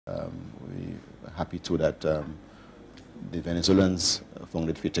We're happy too that the Venezuelans found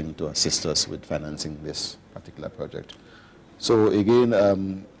it fitting to assist us with financing this particular project. So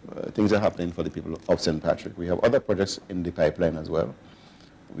again, things are happening for the people of St. Patrick. We have other projects in the pipeline as well.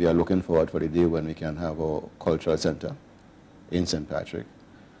 We are looking forward for the day when we can have our cultural center in St. Patrick.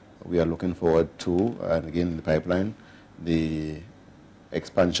 We are looking forward to, and again in the pipeline, the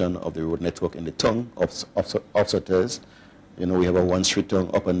expansion of the road network in the tongue of Soters. You know, we have a one-street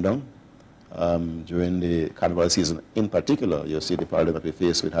tongue up and down. During the carnival season in particular, you'll see the problem that we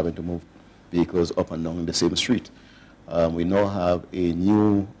face with having to move vehicles up and down the same street. We now have a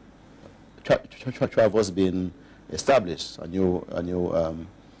new traverse being established, a new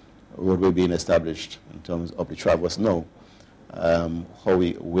roadway being established in terms of the traverse now. How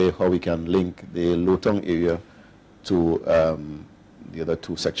we can link the Low Tongue area to the other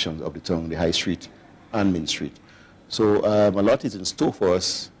two sections of the town, the High Street and Main Street. So a lot is in store for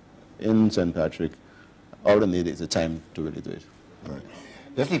us in St. Patrick. All we need is the time to really do it. Right.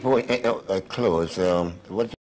 Just before we close, what